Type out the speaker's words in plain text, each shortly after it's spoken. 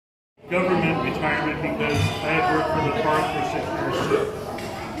government retirement because I had worked for the park for 6 years.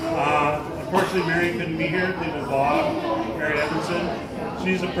 Unfortunately, Mary couldn't be here. They was Bob, Mary Evanson.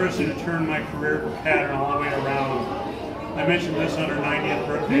 She's the person who turned my career pattern all the way around. I mentioned this on her 90th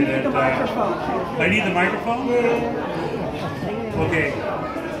birthday. You need the microphone. I need the microphone? Okay.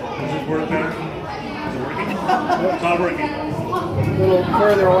 Does this work better? Is it working? It's not working. A little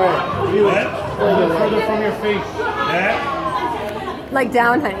further away. What? Further from your face. That? Like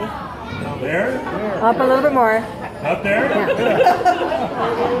down, honey. There? Up a little bit more. Up there? Yeah.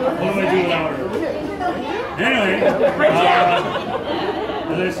 What do I do louder? Anyway,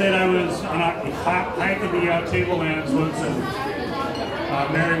 as I said, I was on a hike in the Tablelands once, and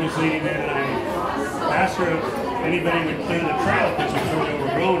Mary was leading it, and I asked her if anybody would clear the trail because it was really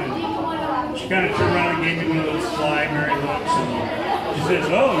overgrown, and she kind of turned around and gave me one of those sly Mary looks, and she says,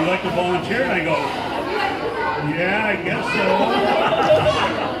 "Oh, you like to volunteer?" And I go, "Yeah, I guess so."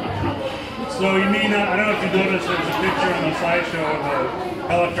 So you mean, I don't know if you noticed, there's a picture on the slideshow of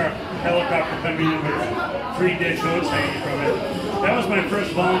a helicopter coming in with 3 dead goats hanging from it. That was my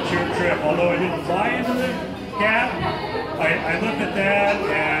first volunteer trip, although I didn't fly into the cab. I looked at that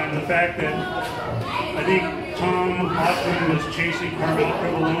and the fact that I think Tom Hoffman was chasing Carmel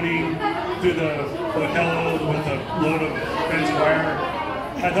Provolone through the hotel with a load of fence wire.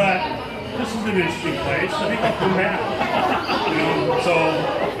 I thought, this is an interesting place. I think I'll come back. You know, so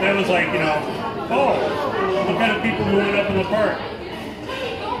that was like, you know, oh, what kind of people moving up in the park?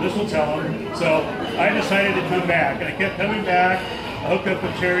 This will tell them. So I decided to come back, and I kept coming back. I hooked up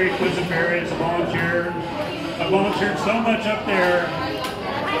with Terry Quisenberry as a volunteer. I volunteered so much up there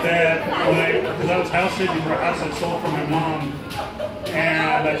that because I was house sitting for a house I sold for my mom,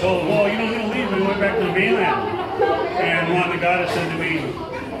 and I told her, well, you know, I'm going to leave. We went back to the mainland. And one of the goddess said to me,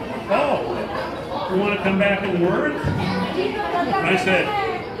 oh, you want to come back and work? And I said,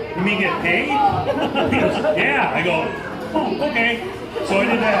 you mean get paid? He goes, yeah. I go, oh, okay. So I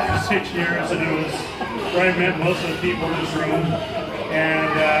did that for 6 years, and it was where I met most of the people in this room,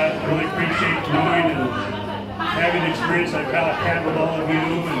 and I really appreciate knowing and having the experience I've had with all of you,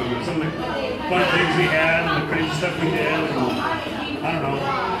 and some of the fun things we had, and the crazy stuff we did, and I don't know,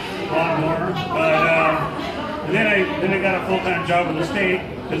 a lot more. But and then I got a full-time job with the state,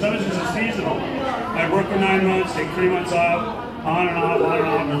 because I was just a seasonal. I'd work for 9 months, take 3 months off, on and off,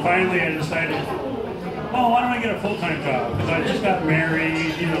 and finally I decided, oh, why don't I get a full-time job? Because I just got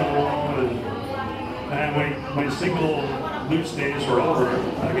married, you know, and my single loose days were over,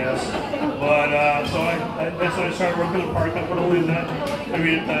 I guess. But so that's when I started working at the park up at Olinda. I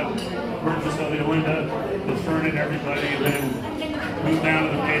mean, at the work facility at Olinda with Fern and everybody, and then moved down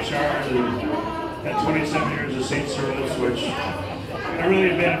to the PHR and had 27 years of state service, which I really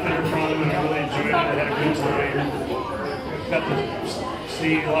benefited from, and I really enjoyed it. I had a good time. Got to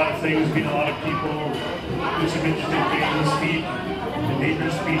see a lot of things, meet a lot of people, do some interesting things, meet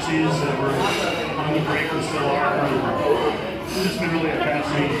endangered species that were on the break and still are. It's just been really a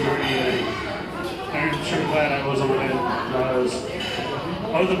fascinating journey, and I'm sure glad I was on it.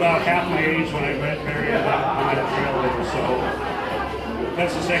 I was about half my age when I met Mary on that trail there, so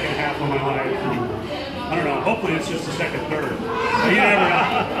that's the second half of my life. And I don't know, hopefully it's just the second third. But you never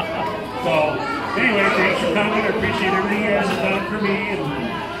know. So anyway, thanks for coming. I appreciate everything you guys have done for me, and I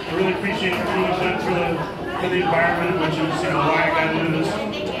really appreciate everything you've done for the environment, which is, you know, why I got into this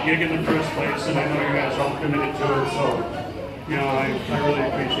gig in the first place, and I know you guys are all committed to it. So, you know, I really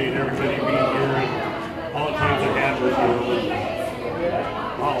appreciate everybody being here and all the times I had with you.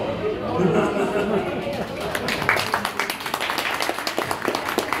 Wow.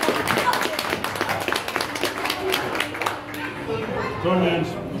 Totally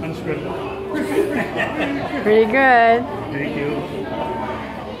unscripted. Pretty good. Thank you.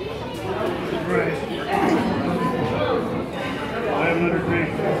 Right. I have another drink.